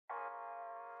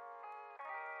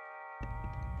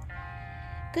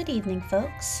Good evening,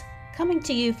 folks. Coming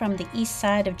to you from the east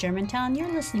side of Germantown,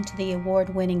 you're listening to the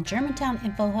award-winning Germantown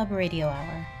Info Hub Radio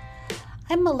Hour.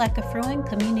 I'm Maleka Fruin,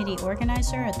 Community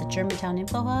Organizer at the Germantown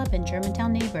Info Hub and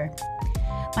Germantown Neighbor.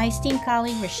 My esteemed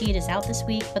colleague Rashid is out this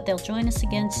week, but they'll join us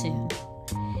again soon.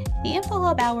 The Info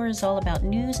Hub Hour is all about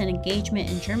news and engagement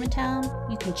in Germantown.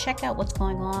 You can check out what's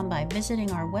going on by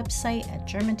visiting our website at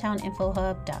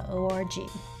germantowninfohub.org.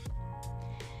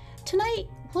 Tonight,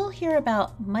 we'll hear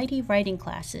about mighty writing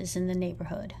classes in the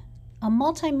neighborhood, a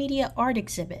multimedia art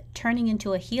exhibit turning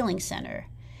into a healing center,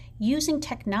 using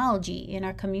technology in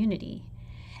our community,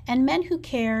 and Men Who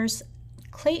Cares,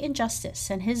 Clayton Justice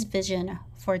and his vision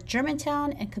for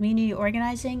Germantown and community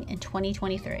organizing in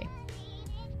 2023.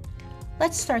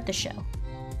 Let's start the show.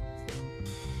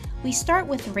 We start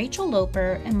with Rachel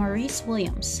Loper and Maurice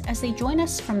Williams as they join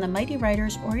us from the Mighty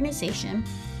Writers organization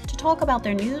to talk about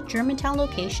their new Germantown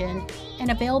location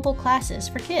and available classes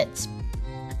for kids.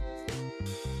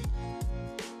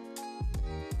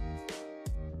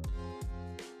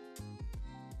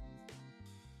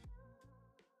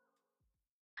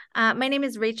 My name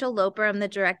is Rachel Loper. I'm the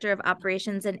Director of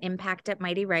Operations and Impact at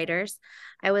Mighty Writers.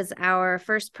 I was our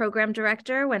first program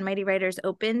director when Mighty Writers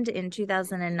opened in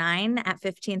 2009 at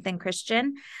 15th and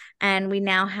Christian, and we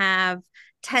now have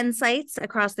 10 sites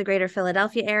across the greater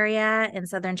Philadelphia area in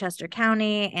Southern Chester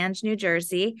County and New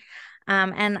Jersey.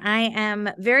 And I am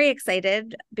very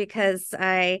excited because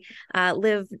I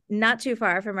live not too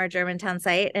far from our Germantown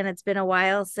site, and it's been a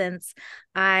while since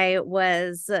I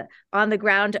was on the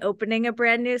ground opening a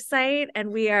brand new site,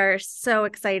 and we are so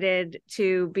excited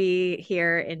to be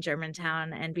here in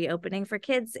Germantown and be opening for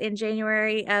kids in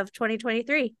January of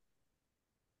 2023.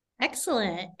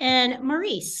 Excellent. And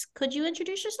Maurice, could you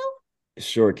introduce yourself?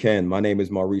 Sure can. My name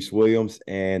is Maurice Williams,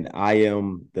 and I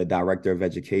am the Director of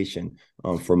Education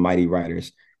for Mighty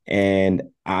Writers. And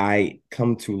I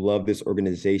come to love this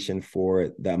organization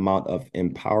for the amount of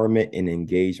empowerment and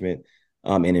engagement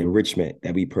and enrichment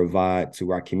that we provide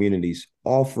to our communities,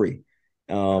 all free.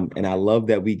 And I love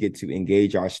that we get to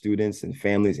engage our students and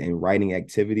families in writing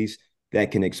activities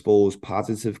that can expose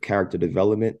positive character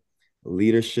development,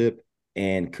 leadership,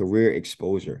 and career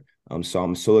exposure. So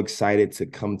I'm so excited to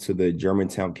come to the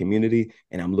Germantown community,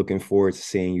 and I'm looking forward to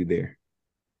seeing you there.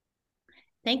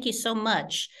 Thank you so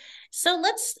much. So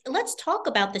let's talk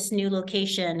about this new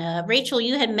location. Rachel,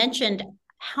 you had mentioned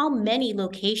how many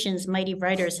locations Mighty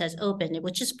Writers has opened,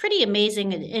 which is pretty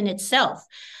amazing in itself.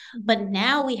 But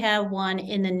now we have one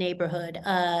in the neighborhood,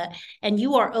 and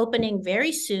you are opening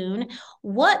very soon.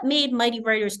 What made Mighty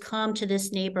Writers come to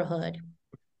this neighborhood?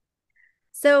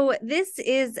 So this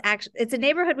is actually, it's a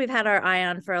neighborhood we've had our eye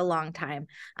on for a long time.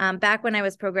 Back when I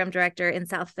was program director in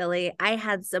South Philly, I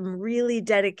had some really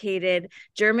dedicated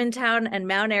Germantown and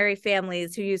Mount Airy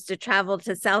families who used to travel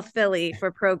to South Philly for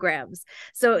programs.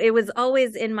 So it was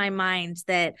always in my mind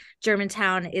that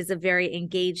Germantown is a very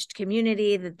engaged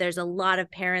community, that there's a lot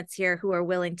of parents here who are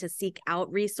willing to seek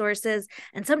out resources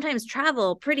and sometimes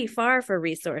travel pretty far for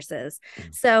resources.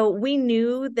 So we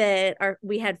knew that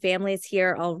we had families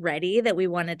here already that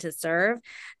we wanted to serve.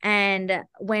 And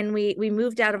when we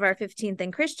moved out of our 15th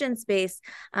and Christian space,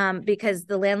 because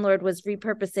the landlord was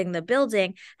repurposing the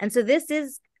building. And so this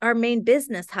is our main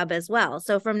business hub as well.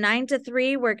 So from 9 to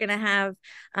 3, we're going to have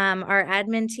our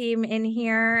admin team in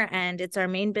here, and it's our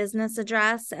main business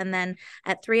address. And then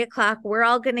at 3 o'clock, we're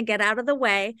all going to get out of the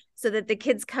way so that the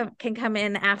kids can come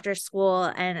in after school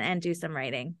and do some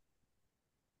writing.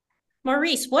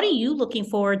 Maurice, what are you looking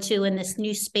forward to in this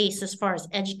new space as far as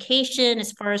education,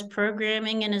 as far as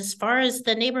programming, and as far as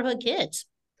the neighborhood kids?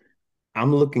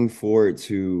 I'm looking forward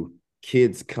to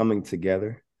kids coming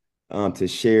together to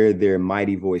share their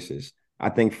mighty voices. I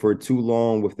think for too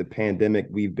long with the pandemic,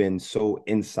 we've been so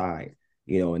inside,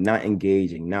 and not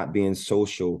engaging, not being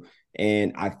social.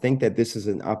 And I think that this is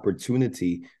an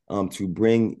opportunity to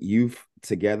bring youth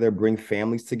together, bring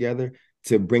families together,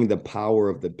 to bring the power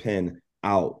of the pen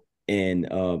out in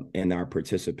our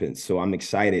participants. So I'm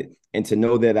excited, and to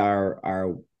know that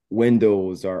our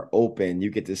windows are open. You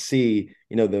get to see,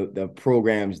 the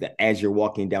programs that as you're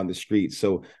walking down the street.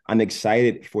 So I'm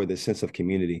excited for the sense of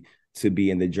community to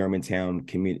be in the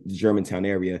Germantown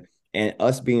area, and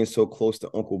us being so close to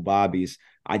Uncle Bobby's.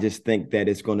 I just think that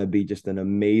it's going to be just an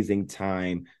amazing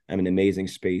time and an amazing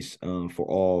space for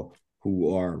all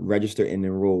who are registered and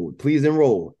enrolled. Please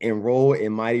enroll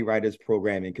in Mighty Writers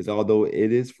programming, because although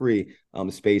it is free,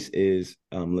 space is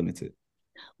limited.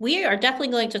 We are definitely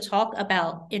going to talk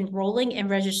about enrolling and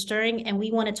registering, and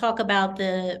we want to talk about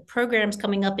the programs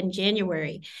coming up in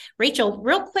January. Rachel,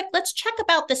 real quick, let's check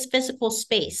about this physical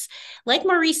space. Like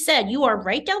Maurice said, you are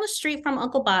right down the street from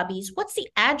Uncle Bobby's. What's the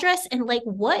address, and like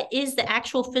what is the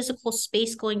actual physical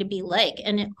space going to be like?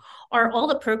 And are all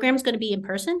the programs going to be in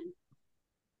person?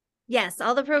 Yes,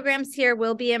 all the programs here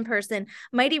will be in person.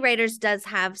 Mighty Writers does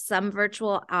have some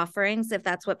virtual offerings if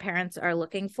that's what parents are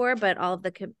looking for, but all of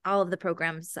the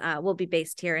programs will be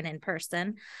based here and in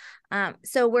person.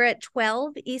 So we're at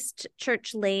 12 East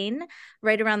Church Lane,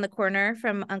 right around the corner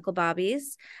from Uncle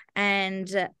Bobby's,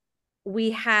 and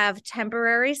we have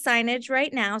temporary signage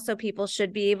right now, so people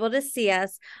should be able to see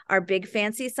us. Our big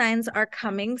fancy signs are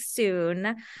coming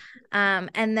soon.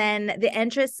 And then the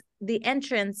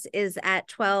entrance is at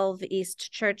 12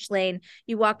 East Church Lane.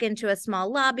 You walk into a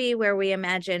small lobby where we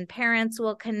imagine parents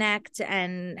will connect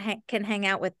and can hang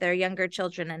out with their younger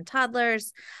children and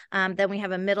toddlers. Then we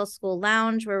have a middle school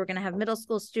lounge where we're going to have middle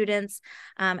school students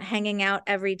hanging out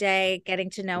every day,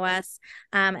 getting to know us.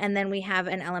 And then we have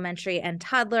an elementary and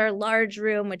toddler large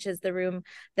room, which is the room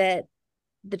that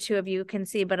the two of you can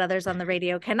see, but others on the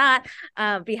radio cannot,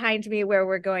 behind me, where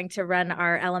we're going to run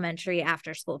our elementary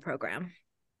after school program.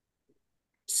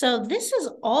 So this is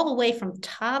all the way from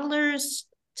toddlers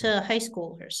to high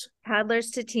schoolers.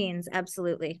 Toddlers to teens,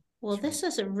 absolutely. Well, this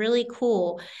is really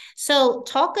cool. So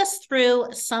talk us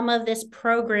through some of this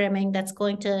programming that's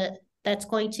going to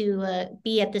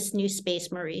be at this new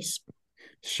space, Maurice.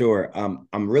 Sure.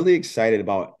 I'm really excited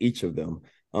about each of them.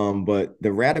 But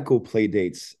the Radical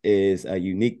Playdates is a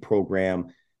unique program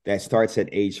that starts at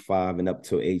age 5 and up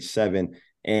to age 7.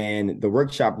 And the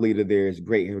workshop leader there is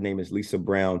great. Her name is Lisa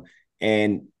Brown.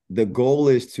 And the goal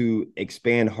is to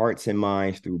expand hearts and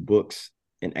minds through books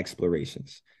and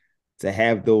explorations, to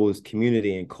have those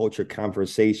community and culture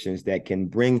conversations that can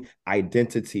bring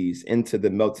identities into the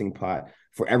melting pot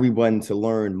for everyone to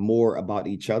learn more about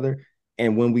each other.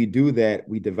 And when we do that,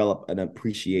 we develop an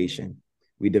appreciation.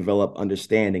 We develop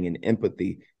understanding and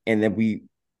empathy, and then we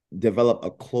develop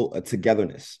a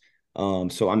togetherness.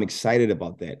 So I'm excited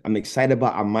about that. I'm excited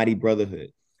about our mighty brotherhood,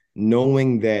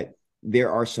 knowing that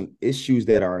there are some issues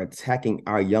that are attacking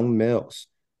our young males.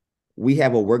 We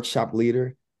have a workshop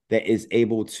leader that is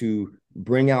able to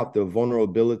bring out the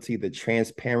vulnerability, the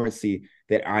transparency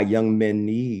that our young men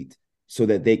need so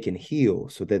that they can heal,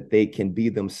 so that they can be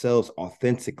themselves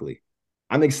authentically.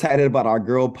 I'm excited about our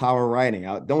girl power writing.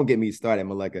 Don't get me started,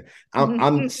 Maleka.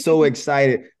 I'm so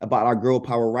excited about our girl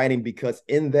power writing, because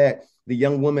in that the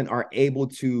young women are able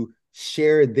to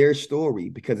share their story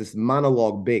because it's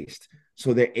monologue based.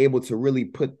 So they're able to really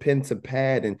put pen to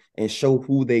pad and show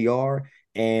who they are.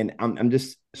 And I'm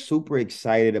just super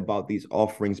excited about these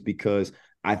offerings, because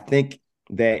I think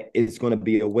that it's going to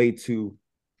be a way to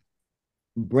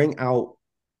bring out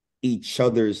each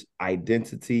other's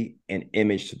identity and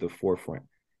image to the forefront.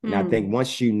 And I think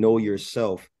once you know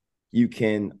yourself, you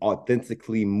can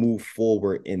authentically move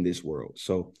forward in this world.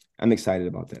 So I'm excited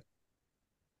about that.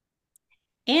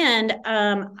 And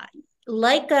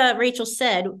like Rachel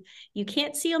said, you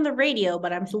can't see on the radio,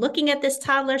 but I'm looking at this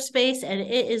toddler space and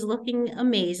it is looking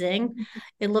amazing.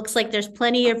 It looks like there's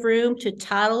plenty of room to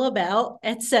toddle about,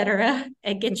 etc.,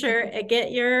 and get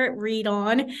your read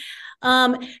on.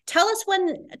 Tell us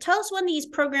when these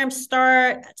programs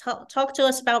start. Talk to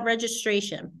us about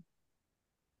registration.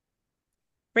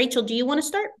 Rachel, do you want to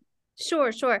start?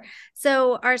 Sure.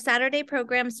 So our Saturday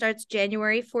program starts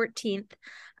January 14th.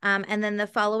 And then the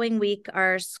following week,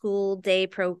 our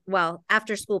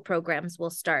after school programs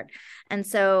will start. And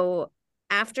so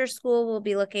after school, we'll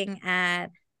be looking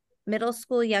at middle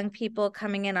school young people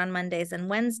coming in on Mondays and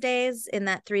Wednesdays in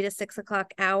that 3 to 6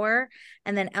 o'clock hour.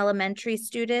 And then elementary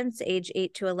students age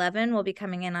 8 to 11 will be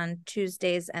coming in on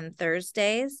Tuesdays and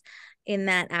Thursdays in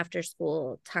that after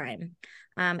school time.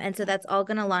 And so that's all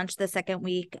going to launch the second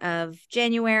week of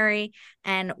January.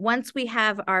 And once we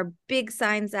have our big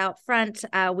signs out front,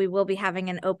 we will be having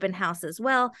an open house as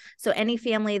well. So any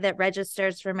family that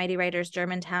registers for Mighty Writers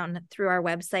Germantown through our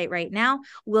website right now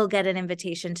will get an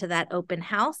invitation to that open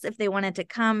house. If they wanted to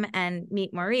come and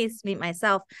meet Maurice, meet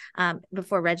myself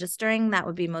before registering, that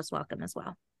would be most welcome as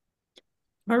well.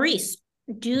 Maurice,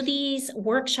 do these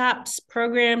workshops,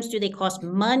 programs, do they cost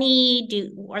money?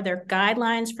 Are there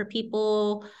guidelines for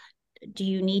people? Do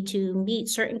you need to meet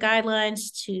certain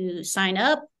guidelines to sign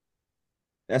up?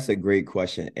 That's a great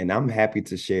question. And I'm happy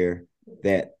to share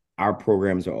that our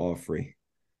programs are all free.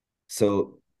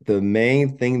 So the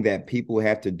main thing that people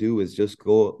have to do is just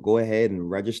go ahead and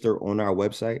register on our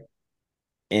website,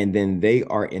 and then they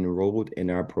are enrolled in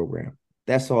our program.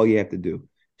 That's all you have to do.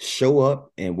 Show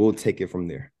up and we'll take it from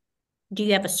there. Do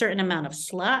you have a certain amount of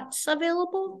slots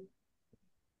available?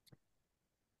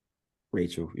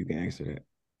 Rachel, you can answer that.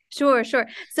 Sure.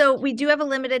 So we do have a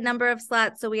limited number of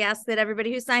slots. So we ask that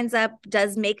everybody who signs up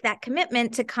does make that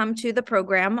commitment to come to the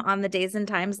program on the days and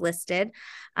times listed.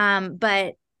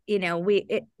 But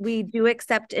we do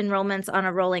accept enrollments on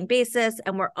a rolling basis,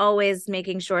 and we're always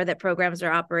making sure that programs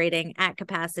are operating at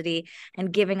capacity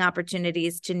and giving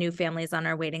opportunities to new families on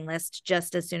our waiting list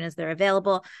just as soon as they're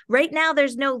available. Right now,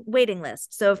 there's no waiting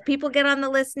list. So if people get on the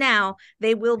list now,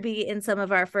 they will be in some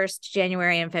of our first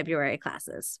January and February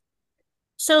classes.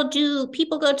 So do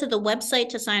people go to the website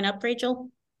to sign up, Rachel?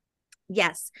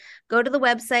 Yes. Go to the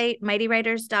website,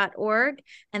 mightywriters.org,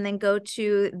 and then go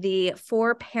to the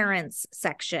For Parents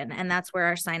section, and that's where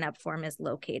our sign-up form is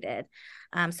located.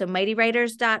 So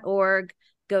mightywriters.org,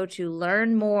 go to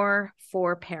Learn More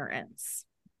for Parents.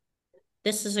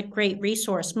 This is a great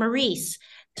resource. Maurice,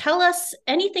 tell us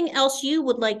anything else you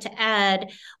would like to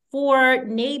add for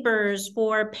neighbors,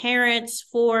 for parents,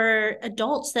 for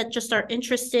adults that just are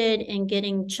interested in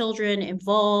getting children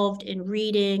involved in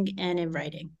reading and in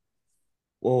writing.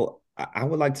 Well, I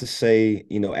would like to say,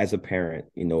 as a parent,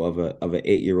 of an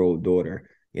 8-year-old daughter,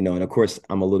 and of course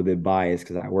I'm a little bit biased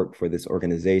because I work for this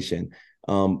organization.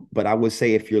 But I would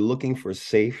say if you're looking for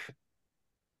safe,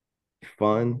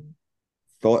 fun,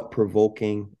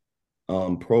 thought-provoking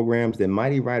programs, then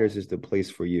Mighty Writers is the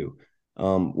place for you.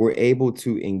 We're able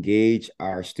to engage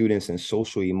our students in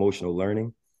social emotional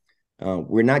learning.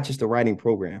 We're not just a writing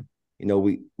program.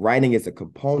 Writing is a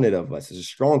component of us, it's a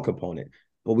strong component,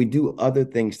 but we do other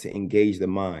things to engage the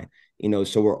mind.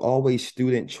 So we're always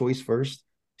student choice first.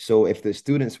 So if the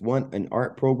students want an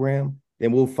art program,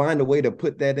 then we'll find a way to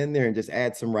put that in there and just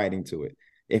add some writing to it.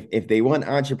 If they want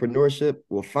entrepreneurship,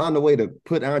 we'll find a way to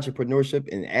put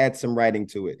entrepreneurship and add some writing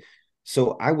to it.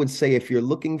 So I would say if you're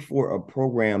looking for a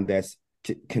program that's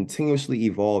continuously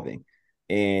evolving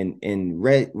and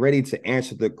ready to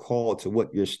answer the call to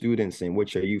what your students and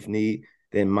what your youth need,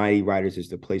 then Mighty Writers is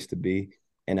the place to be.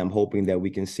 And I'm hoping that we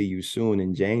can see you soon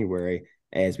in January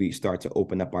as we start to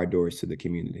open up our doors to the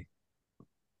community.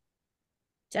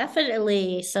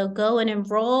 Definitely. So go and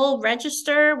enroll,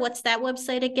 register. What's that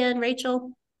website again,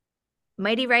 Rachel?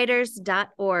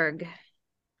 mightywriters.org.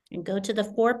 And go to the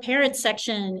For Parents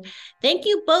section. Thank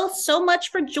you both so much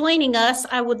for joining us.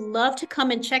 I would love to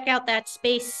come and check out that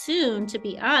space soon. To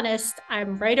be honest,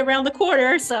 I'm right around the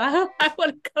corner, so I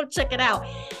want to come check it out.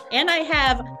 And I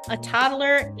have a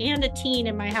toddler and a teen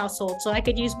in my household, so I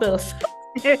could use both.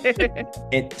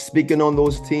 And speaking on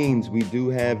those teens, we do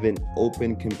have an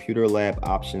open computer lab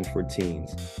option for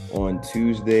teens on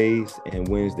Tuesdays and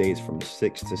Wednesdays from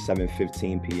 6 to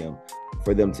 7:15 p.m.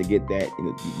 for them to get that,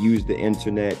 use the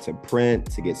internet to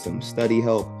print, to get some study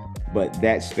help. But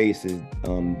that space is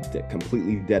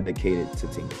completely dedicated to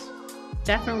teens.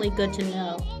 Definitely good to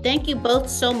know. Thank you both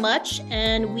so much,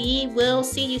 and we will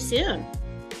see you soon.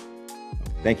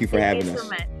 Thank you for having us. So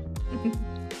much.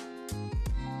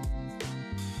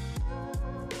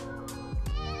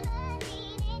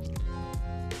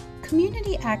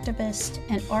 Community activist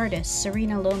and artist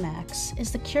Serena Lomax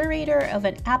is the curator of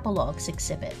an Apologues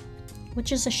exhibit,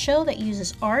 which is a show that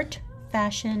uses art,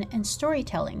 fashion, and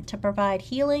storytelling to provide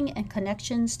healing and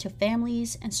connections to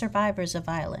families and survivors of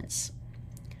violence.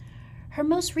 Her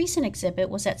most recent exhibit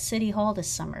was at City Hall this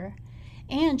summer,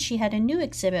 and she had a new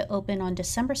exhibit open on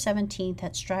December 17th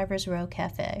at Strivers Row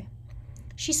Cafe.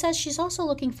 She says she's also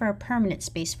looking for a permanent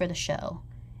space for the show,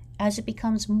 as it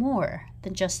becomes more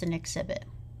than just an exhibit.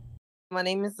 My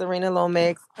name is Serena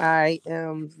Lomax. I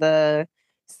am the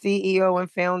CEO and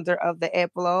founder of the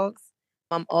Apologues.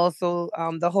 I'm also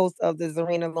the host of the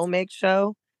Serena Lomax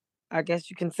Show. I guess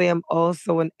you can say I'm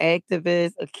also an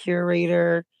activist, a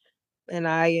curator, and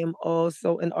I am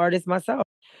also an artist myself.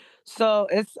 So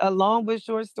it's a long but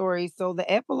short story. So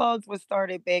the Apologues was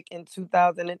started back in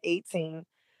 2018.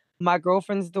 My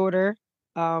girlfriend's daughter,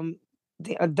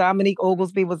 Dominique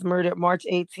Oglesby, was murdered March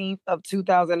 18th of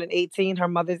 2018. Her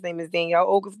mother's name is Danielle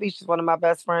Oglesby. She's one of my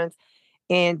best friends.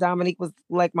 And Dominique was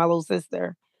like my little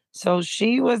sister. So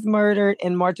she was murdered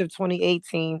in March of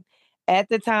 2018. At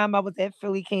the time, I was at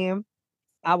Philly Cam.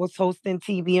 I was hosting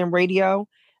TV and radio.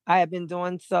 I had been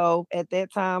doing so at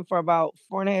that time for about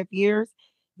 4.5 years.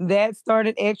 That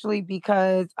started actually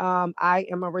because I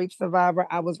am a rape survivor.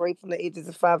 I was raped from the ages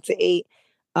of 5 to 8.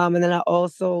 And then I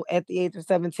also, at the age of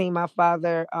 17, my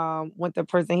father went to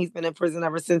prison. He's been in prison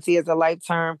ever since. He has a life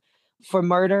term for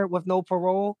murder with no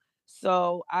parole.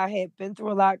 So I had been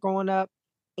through a lot growing up,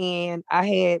 and I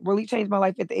had really changed my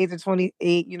life at the age of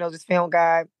 28, just found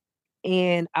God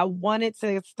And I wanted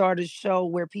to start a show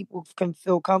where people can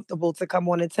feel comfortable to come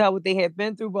on and tell what they have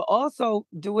been through, but also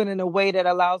do it in a way that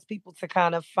allows people to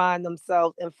kind of find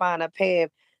themselves and find a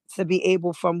path to be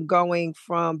able from going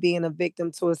from being a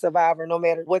victim to a survivor, no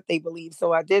matter what they believe.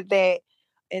 So I did that.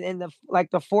 And in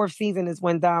the fourth season is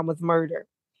when Dom was murdered.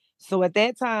 So at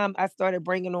that time, I started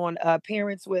bringing on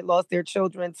parents who had lost their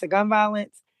children to gun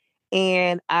violence.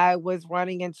 And I was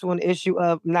running into an issue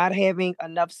of not having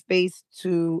enough space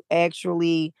to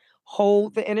actually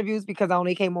hold the interviews because I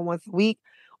only came on once a week.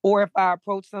 Or if I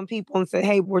approached some people and said,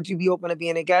 hey, would you be open to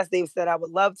being a guest? They said I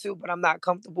would love to, but I'm not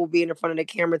comfortable being in front of the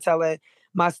camera telling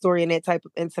my story in that type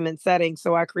of intimate setting.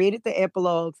 So I created the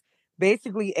epilogues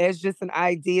basically as just an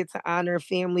idea to honor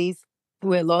families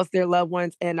who had lost their loved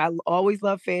ones. And I always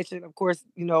loved fashion. Of course,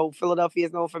 Philadelphia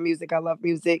is known for music. I love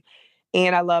music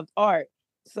and I loved art.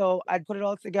 So I put it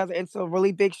all together into a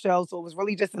really big show. So it was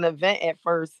really just an event at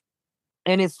first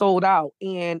and it sold out.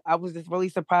 And I was just really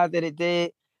surprised that it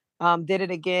did. Did it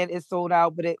again, it sold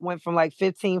out, but it went from like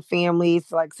 15 families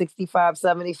to like 65,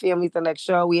 70 families the next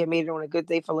show. We had made it on A Good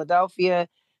Day Philadelphia.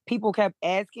 People kept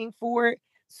asking for it.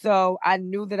 So I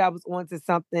knew that I was onto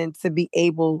something to be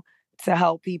able to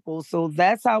help people. So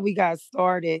that's how we got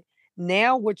started.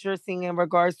 Now, what you're seeing in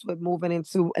regards to it moving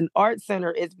into an art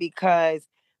center is because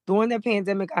during the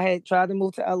pandemic, I had tried to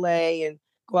move to LA and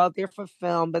go out there for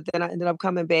film, but then I ended up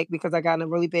coming back because I got in a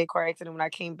really bad car accident when I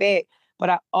came back. But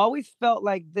I always felt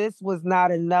like this was not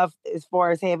enough as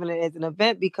far as having it as an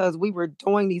event because we were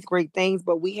doing these great things,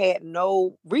 but we had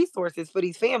no resources for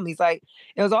these families. Like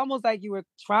it was almost like you were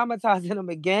traumatizing them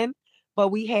again, but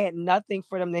we had nothing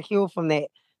for them to heal from that.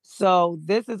 So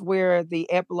this is where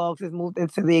the epilogues has moved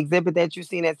into the exhibit that you've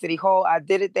seen at City Hall. I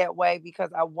did it that way because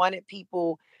I wanted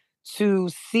people to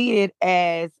see it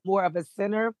as more of a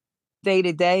center day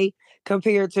to day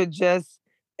compared to just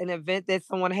an event that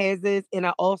someone has this. And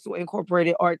I also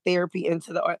incorporated art therapy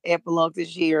into the epilogue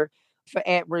this year for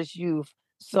at-risk youth.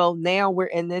 So now we're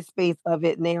in this space of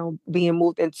it now being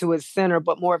moved into a center,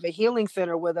 but more of a healing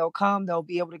center where they'll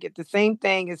be able to get the same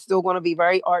thing. It's still going to be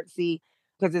very artsy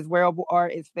because it's wearable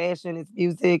art, it's fashion, it's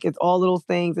music, it's all of those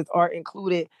things, it's art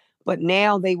included. But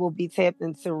now they will be tapped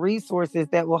into resources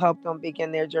that will help them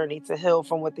begin their journey to heal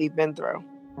from what they've been through.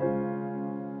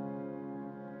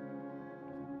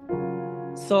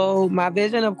 So my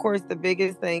vision, of course, the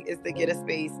biggest thing is to get a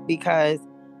space because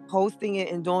hosting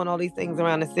it and doing all these things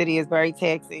around the city is very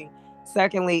taxing.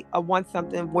 Secondly, I want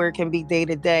something where it can be day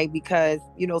to day because,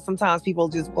 sometimes people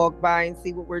just walk by and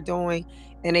see what we're doing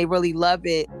and they really love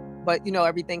it. But,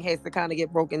 everything has to kind of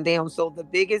get broken down. So the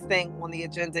biggest thing on the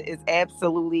agenda is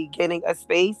absolutely getting a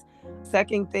space.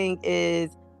 Second thing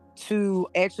is to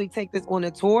actually take this on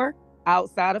a tour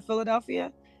outside of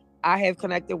Philadelphia. I have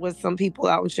connected with some people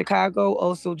out in Chicago,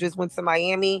 also just went to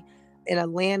Miami and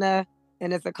Atlanta,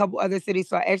 and there's a couple other cities.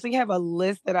 So I actually have a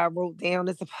list that I wrote down.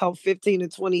 It's about 15 to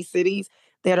 20 cities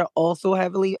that are also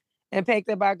heavily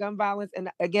impacted by gun violence. And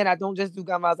again, I don't just do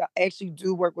gun violence. I actually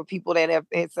do work with people that have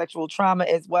had sexual trauma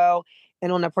as well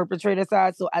and on the perpetrator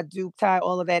side. So I do tie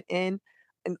all of that in.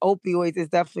 And opioids is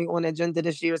definitely on the agenda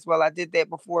this year as well. I did that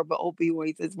before, but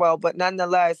opioids as well. But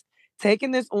nonetheless,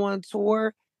 taking this on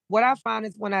tour, what I find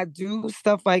is when I do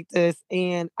stuff like this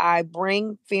and I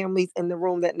bring families in the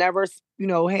room that never,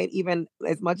 had even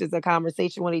as much as a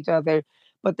conversation with each other,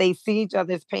 but they see each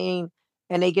other's pain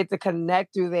and they get to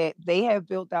connect through that, they have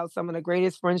built out some of the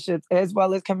greatest friendships as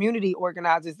well as community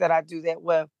organizers that I do that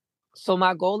with. So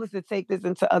my goal is to take this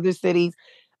into other cities,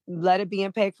 let it be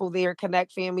impactful there,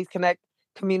 connect families, connect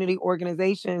community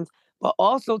organizations, but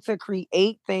also to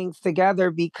create things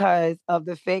together because of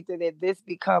the fact that this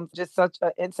becomes just such an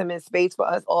intimate space for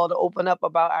us all to open up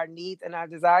about our needs and our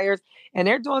desires. And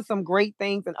they're doing some great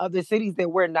things in other cities that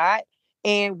we're not.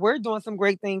 And we're doing some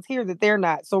great things here that they're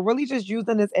not. So really just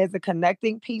using this as a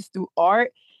connecting piece through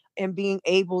art and being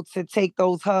able to take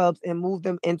those hubs and move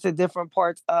them into different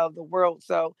parts of the world.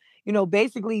 So,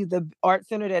 basically the art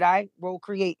center that I will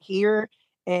create here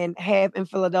and have in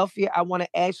Philadelphia, I want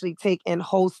to actually take and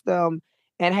host them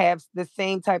and have the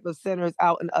same type of centers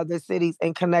out in other cities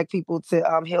and connect people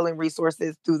to healing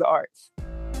resources through the arts.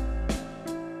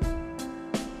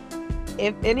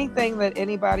 If anything that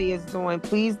anybody is doing,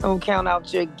 please don't count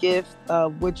out your gift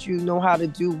of what you know how to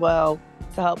do well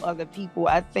to help other people.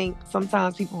 I think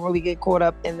sometimes people really get caught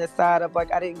up in the side of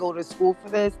like, I didn't go to school for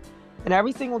this. And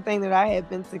every single thing that I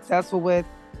have been successful with,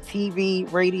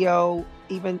 TV, radio,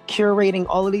 even curating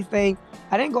all of these things.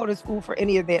 I didn't go to school for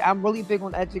any of that. I'm really big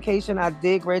on education. I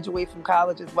did graduate from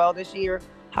college as well this year.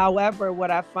 However,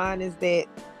 what I find is that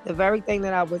the very thing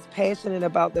that I was passionate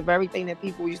about, the very thing that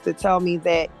people used to tell me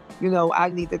that, I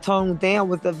need to tone down,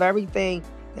 was the very thing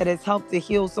that has helped to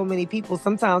heal so many people.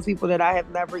 Sometimes people that I have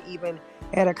never even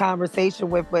had a conversation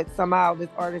with, but somehow this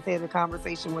artist had a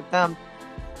conversation with them.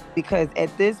 Because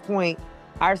at this point,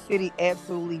 our city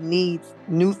absolutely needs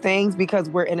new things, because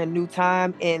we're in a new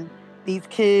time and these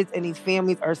kids and these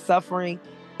families are suffering,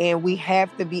 and we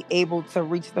have to be able to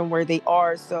reach them where they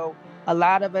are. So a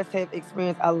lot of us have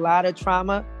experienced a lot of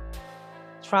trauma.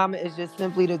 Trauma is just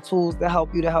simply the tools to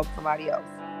help you to help somebody else.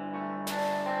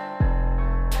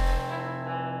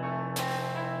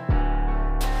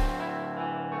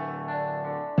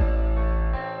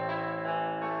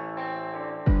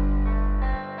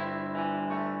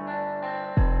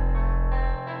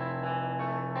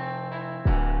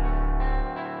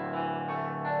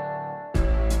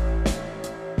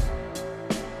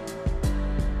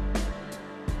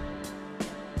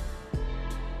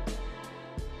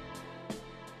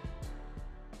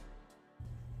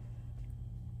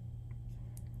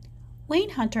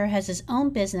 Wayne Hunter has his own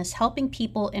business helping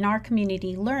people in our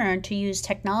community learn to use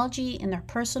technology in their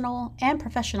personal and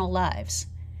professional lives.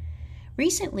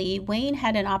 Recently, Wayne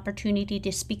had an opportunity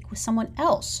to speak with someone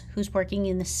else who's working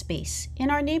in this space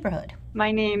in our neighborhood.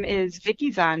 My name is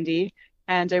Vicky Zandi,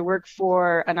 and I work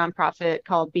for a nonprofit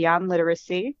called Beyond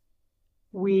Literacy.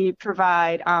 We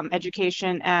provide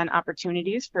education and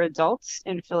opportunities for adults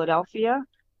in Philadelphia.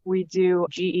 We do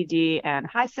GED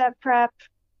and HiSET prep.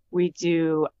 We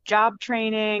do job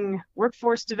training,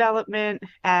 workforce development,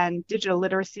 and digital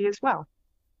literacy as well.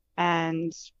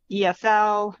 And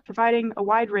ESL, providing a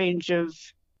wide range of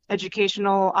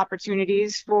educational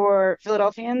opportunities for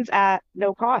Philadelphians at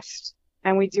no cost.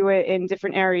 And we do it in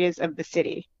different areas of the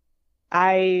city.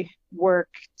 I work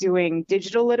doing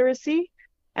digital literacy,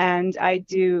 and I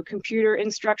do computer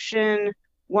instruction,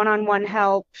 one-on-one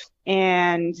help,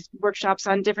 and workshops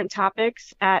on different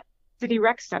topics at city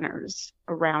rec centers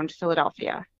around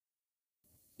Philadelphia.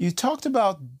 You talked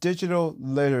about digital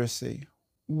literacy.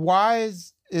 Why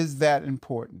is that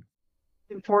important?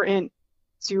 It's important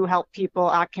to help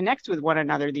people connect with one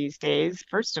another these days.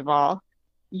 First of all,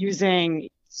 using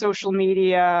social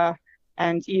media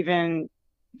and even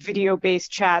video-based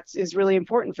chats is really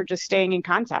important for just staying in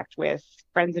contact with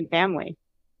friends and family.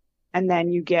 And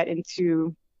then you get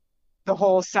into the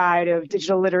whole side of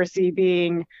digital literacy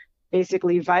being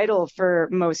basically vital for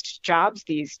most jobs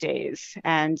these days.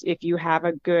 And if you have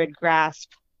a good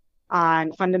grasp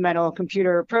on fundamental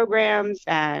computer programs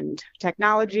and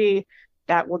technology,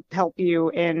 that will help you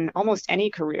in almost any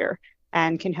career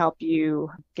and can help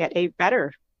you get a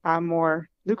better, more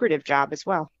lucrative job as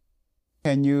well.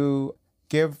 Can you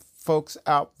give folks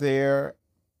out there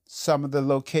some of the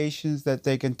locations that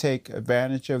they can take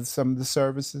advantage of some of the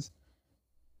services?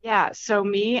 Yeah, so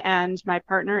me and my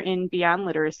partner in Beyond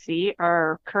Literacy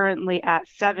are currently at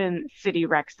 7 city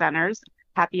rec centers.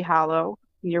 Happy Hollow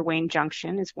near Wayne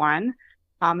Junction is one.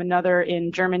 Another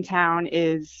in Germantown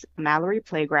is Mallory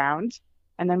Playground.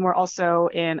 And then we're also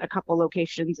in a couple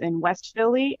locations in West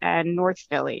Philly and North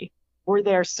Philly. We're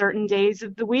there certain days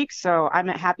of the week. So I'm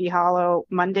at Happy Hollow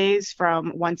Mondays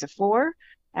from 1 to 4.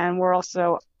 And we're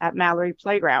also at Mallory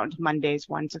Playground Mondays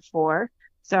 1 to 4.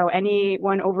 So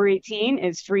anyone over 18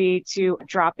 is free to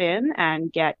drop in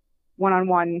and get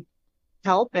one-on-one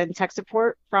help and tech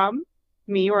support from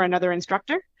me or another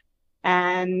instructor.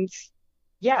 And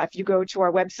yeah, if you go to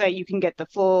our website, you can get the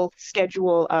full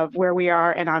schedule of where we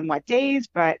are and on what days.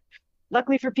 But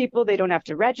luckily for people, they don't have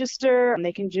to register and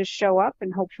they can just show up,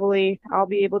 and hopefully I'll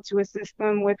be able to assist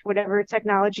them with whatever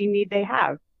technology need they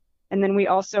have. And then we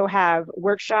also have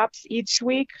workshops each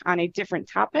week on a different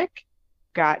topic.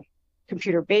 Got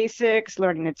computer basics,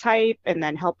 learning to type, and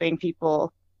then helping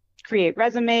people create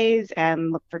resumes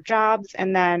and look for jobs,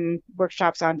 and then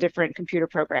workshops on different computer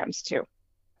programs too.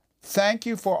 Thank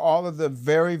you for all of the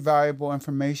very valuable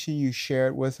information you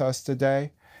shared with us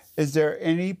today. Is there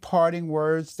any parting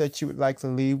words that you would like to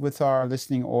leave with our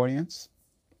listening audience?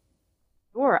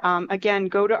 Sure. Again,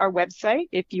 go to our website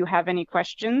if you have any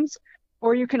questions,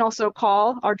 or you can also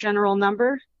call our general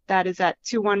number. That is at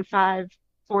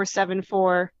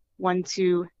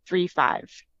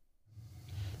 215-474-1235.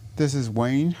 This is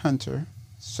Wayne Hunter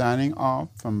signing off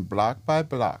from Block by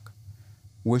Block,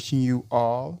 wishing you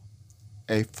all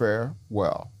a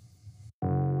farewell.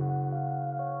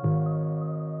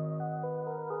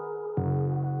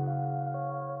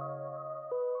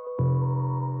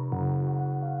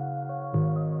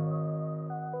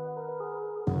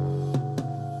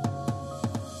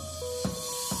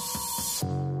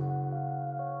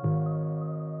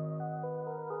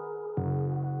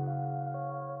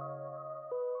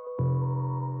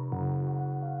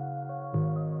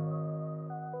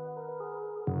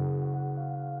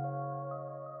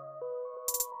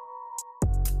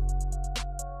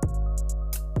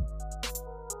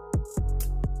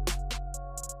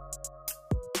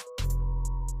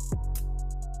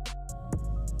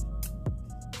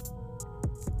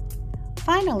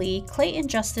 Finally, Clayton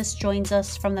Justice joins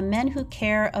us from the Men Who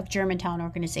Care of Germantown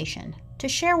organization to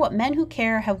share what Men Who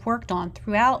Care have worked on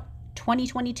throughout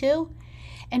 2022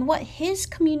 and what his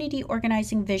community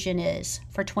organizing vision is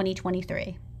for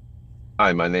 2023.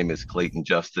 Hi, my name is Clayton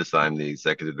Justice. I'm the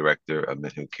Executive Director of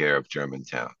Men Who Care of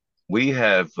Germantown. We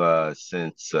have,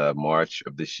 since March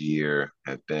of this year,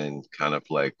 have been kind of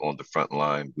like on the front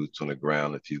line, boots on the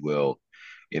ground, if you will,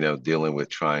 dealing with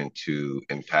trying to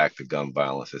impact the gun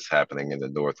violence that's happening in the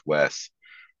Northwest.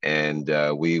 And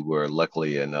we were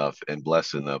luckily enough and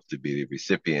blessed enough to be the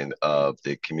recipient of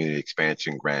the Community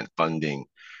Expansion Grant funding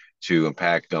to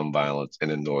impact gun violence in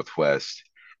the Northwest.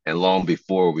 And long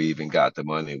before we even got the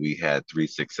money, we had 3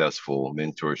 successful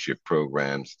mentorship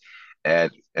programs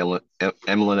at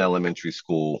Emlyn Elementary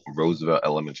School, Roosevelt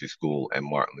Elementary School, and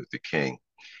Martin Luther King.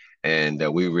 And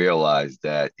we realized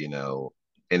that,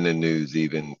 in the news,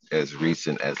 even as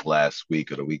recent as last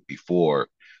week or the week before,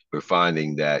 we're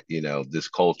finding that, this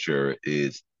culture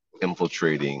is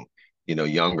infiltrating,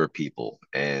 younger people,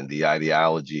 and the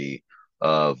ideology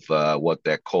of what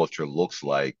that culture looks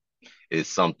like is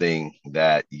something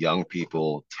that young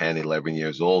people 10, 11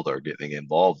 years old are getting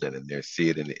involved in, and they see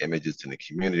it in the images in the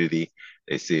community.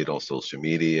 They see it on social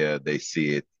media. They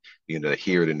see it, they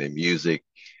hear it in the music.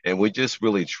 And we're just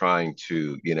really trying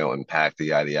to, impact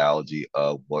the ideology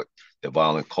of what the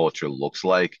violent culture looks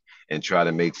like and try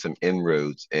to make some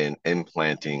inroads in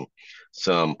implanting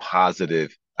some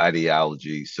positive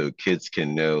ideology so kids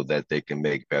can know that they can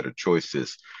make better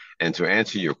choices. And to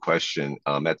answer your question,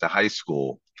 at the high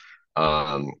school,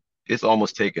 it's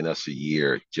almost taken us a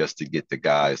year just to get the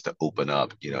guys to open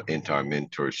up, into our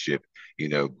mentorship,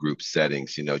 group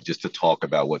settings, just to talk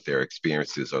about what their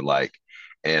experiences are like.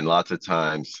 And lots of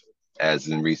times, as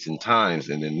in recent times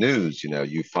in the news,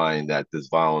 you find that this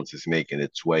violence is making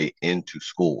its way into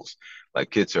schools.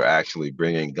 Like kids are actually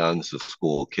bringing guns to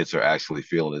school. Kids are actually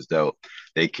feeling as though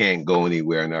they can't go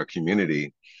anywhere in our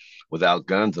community without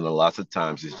guns. And a lot of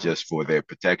times it's just for their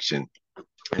protection.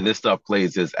 And this stuff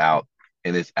plays this out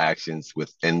in its actions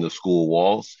within the school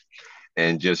walls.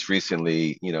 And just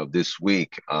recently, this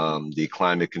week, the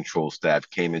climate control staff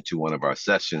came into one of our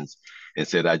sessions and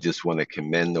said, I just want to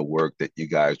commend the work that you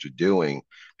guys are doing,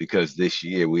 because this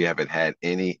year we haven't had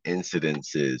any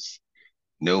incidences,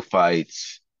 no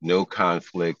fights, no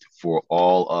conflict for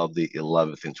all of the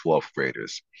 11th and 12th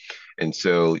graders. And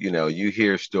so, you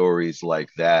hear stories like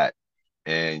that,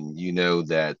 and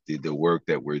that the work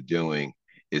that we're doing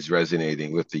is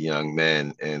resonating with the young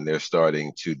men, and they're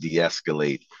starting to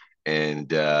de-escalate and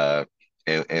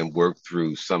work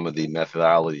through some of the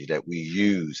methodology that we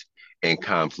use in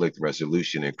conflict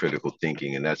resolution and critical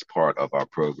thinking. And that's part of our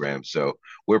program. So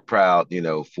we're proud,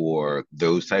 for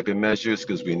those type of measures,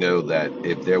 because we know that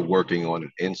if they're working on it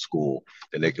in school,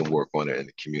 then they can work on it in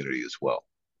the community as well.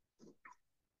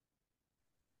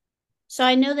 So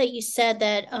I know that you said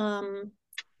that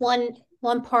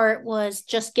one part was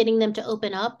just getting them to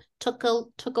open up took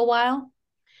a while.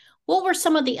 What were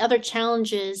some of the other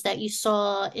challenges that you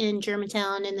saw in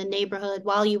Germantown, in the neighborhood,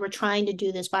 while you were trying to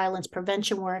do this violence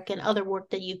prevention work and other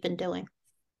work that you've been doing?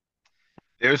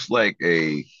 There's like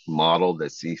a model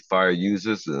that Ceasefire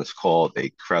uses, and it's called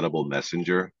a credible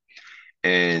messenger.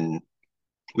 And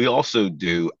we also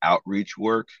do outreach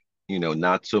work,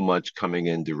 not so much coming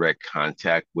in direct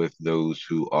contact with those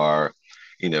who are,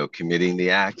 committing the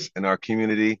acts in our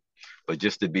community, but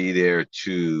just to be there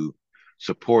to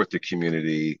support the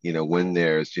community, when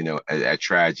there's, a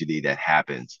tragedy that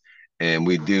happens. And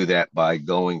we do that by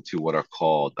going to what are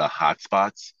called the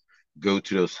hotspots, go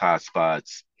to those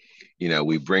hotspots.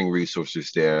 We bring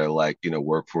resources there, like,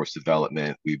 workforce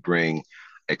development. We bring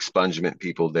expungement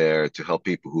people there to help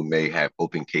people who may have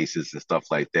open cases and stuff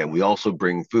like that. We also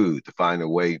bring food to find a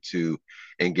way to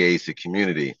engage the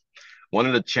community. One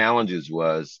of the challenges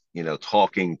was,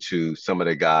 talking to some of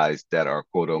the guys that are,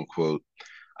 quote unquote,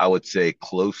 I would say,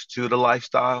 close to the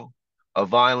lifestyle of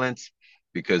violence,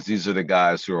 because these are the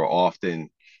guys who are often,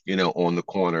 on the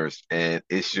corners, and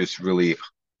it's just really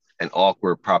an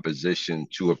awkward proposition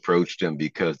to approach them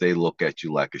because they look at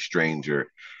you like a stranger.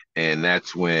 And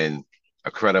that's when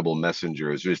a credible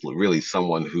messenger is really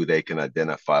someone who they can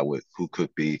identify with, who could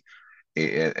be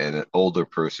an older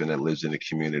person that lives in the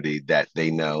community that they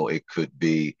know. It could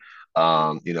be,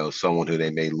 someone who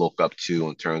they may look up to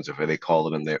in terms of how they call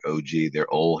them their OG,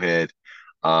 their old head.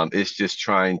 It's just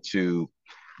trying to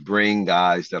bring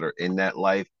guys that are in that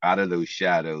life out of those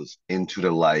shadows into the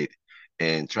light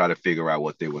and try to figure out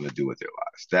what they want to do with their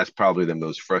lives. That's probably the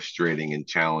most frustrating and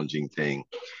challenging thing,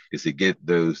 is to get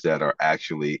those that are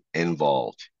actually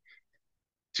involved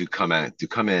to come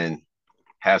in,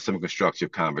 have some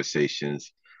constructive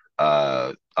conversations,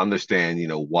 understand,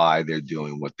 why they're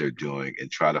doing what they're doing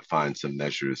and try to find some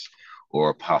measures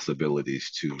or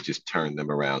possibilities to just turn them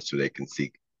around so they can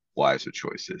seek wiser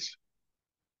choices.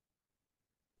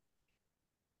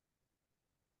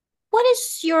 What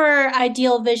is your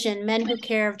ideal vision, Men Who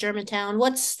Care of Germantown?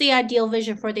 What's the ideal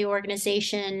vision for the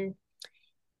organization?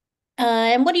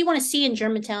 And what do you want to see in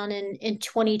Germantown in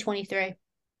 2023?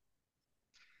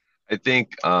 I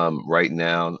think right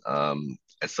now,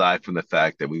 aside from the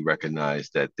fact that we recognize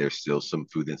that there's still some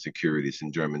food insecurities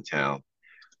in Germantown,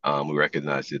 we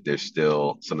recognize that there's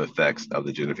still some effects of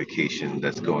the gentrification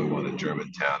that's going on in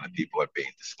Germantown, and people are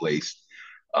being displaced.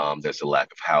 There's a lack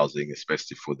of housing,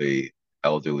 especially for the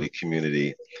elderly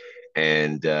community,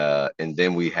 and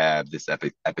then we have this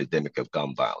epidemic of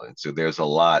gun violence. So there's a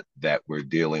lot that we're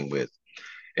dealing with,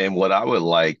 and what I would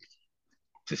like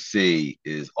to see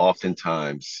is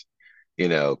oftentimes,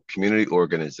 community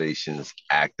organizations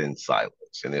act in silence.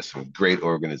 And there's some great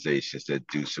organizations that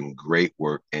do some great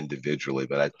work individually.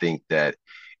 But I think that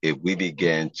if we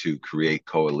begin to create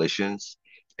coalitions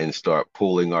and start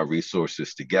pooling our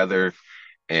resources together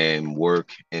and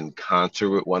work in concert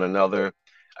with one another,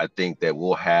 I think that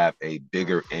we'll have a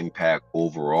bigger impact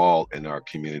overall in our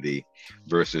community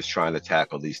versus trying to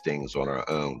tackle these things on our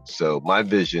own. So my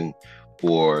vision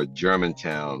for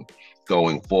Germantown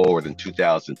going forward in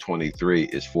 2023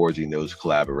 is forging those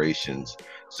collaborations.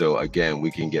 So again,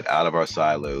 we can get out of our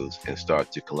silos and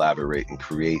start to collaborate and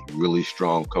create really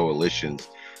strong coalitions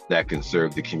that can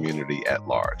serve the community at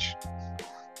large.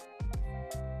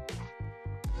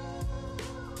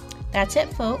 That's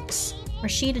it, folks.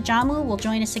 Rashida Jamu will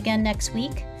join us again next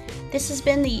week. This has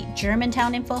been the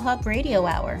Germantown InfoHub Radio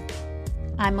Hour.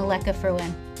 I'm Maleka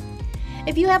Fruin.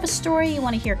 If you have a story you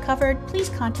want to hear covered, please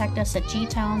contact us at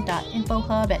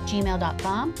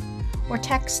gtown.infohub@gmail.com or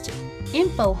text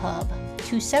InfoHub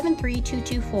to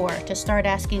 73224 to start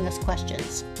asking us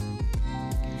questions.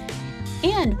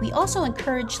 And we also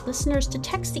encourage listeners to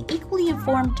text the Equally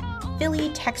Informed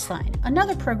Philly text line,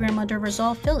 another program under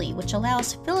Resolve Philly, which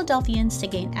allows Philadelphians to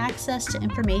gain access to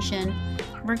information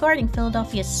regarding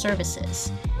Philadelphia's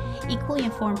services. Equally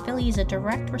Informed Philly is a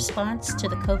direct response to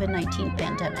the COVID-19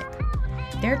 pandemic.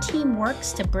 Their team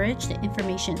works to bridge the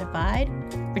information divide,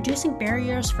 reducing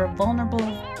barriers for vulnerable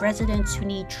residents who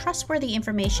need trustworthy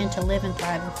information to live and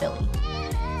thrive in Philly.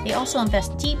 They also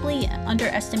invest deeply in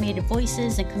underestimated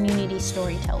voices and community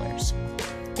storytellers.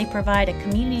 They provide a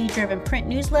community-driven print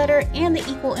newsletter and the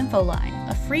Equal Info Line,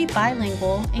 a free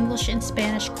bilingual English and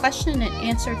Spanish question and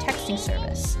answer texting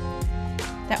service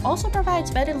that also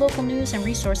provides vetted local news and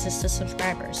resources to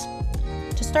subscribers.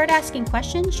 To start asking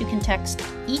questions, you can text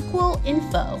Equal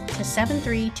Info to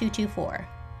 73224.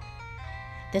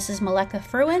 This is Maleka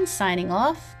Fruin signing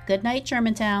off. Good night,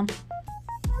 Germantown.